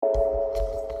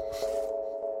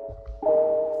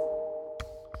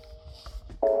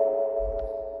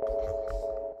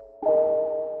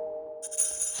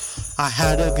I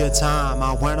had a good time,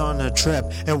 I went on a trip.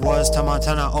 It was to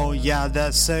Montana, oh yeah,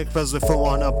 that's sick. First we flew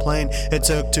on a plane, it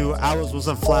took 2 hours.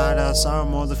 Wasn't flat as sour,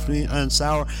 more than sweet and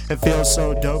sour. It feels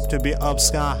so dope to be up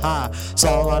sky high.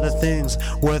 Saw a lot of things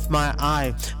with my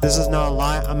eye. This is no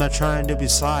lie, I'm not trying to be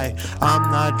sly. I'm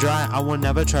not dry, I will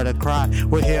never try to cry.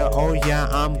 We're here, oh yeah,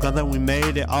 I'm glad that we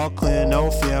made it. All clear,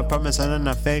 no fear, promise I'm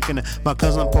not faking it. My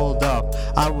cousin pulled up,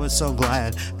 I was so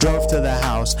glad. Drove to the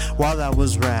house, wow that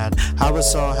was rad. I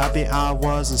was so happy, I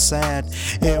wasn't sad.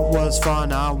 It was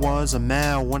fun, I was a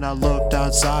man. When I looked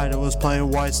outside, it was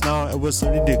plain white snow. It was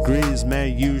 30 degrees,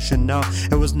 man, you should know.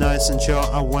 It was nice and chill,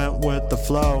 I went with the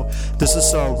flow. This is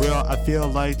so real, I feel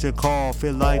like J.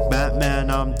 Feel like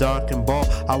Batman, I'm dark and bold.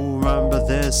 I will remember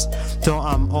this till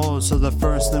I'm old. So the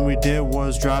first thing we did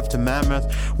was drive to Mammoth.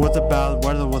 With the bad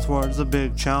weather, with words, a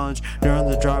big challenge. During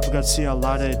the drive, we got to see a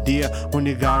lot of deer. When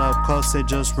you got up close, they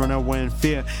just run away in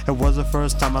fear. It was the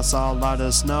first time I saw a lot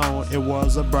of snow. It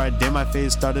was a bright day, my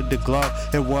face started to glow.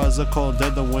 It was a cold day,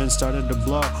 the wind started to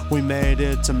blow. We made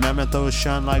it to Mammoth, those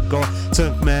shine like gold.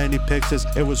 Took many pictures,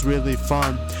 it was really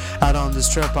fun. Out on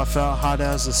this trip, I felt hot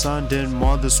as the sun. Did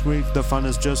more this week, the fun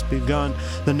has just begun.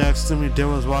 The next thing we did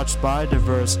was watch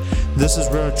Spider-Verse. This is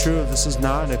real true, this is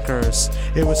not a curse.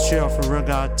 It was chill, for real,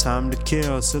 got time to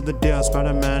kill. So the deal,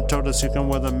 Spider-Man told us you can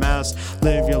wear the mask.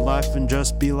 Live your life and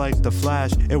just be like the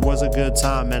Flash. It was a good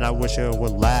time and I wish it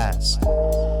would last.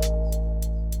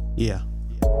 Yeah.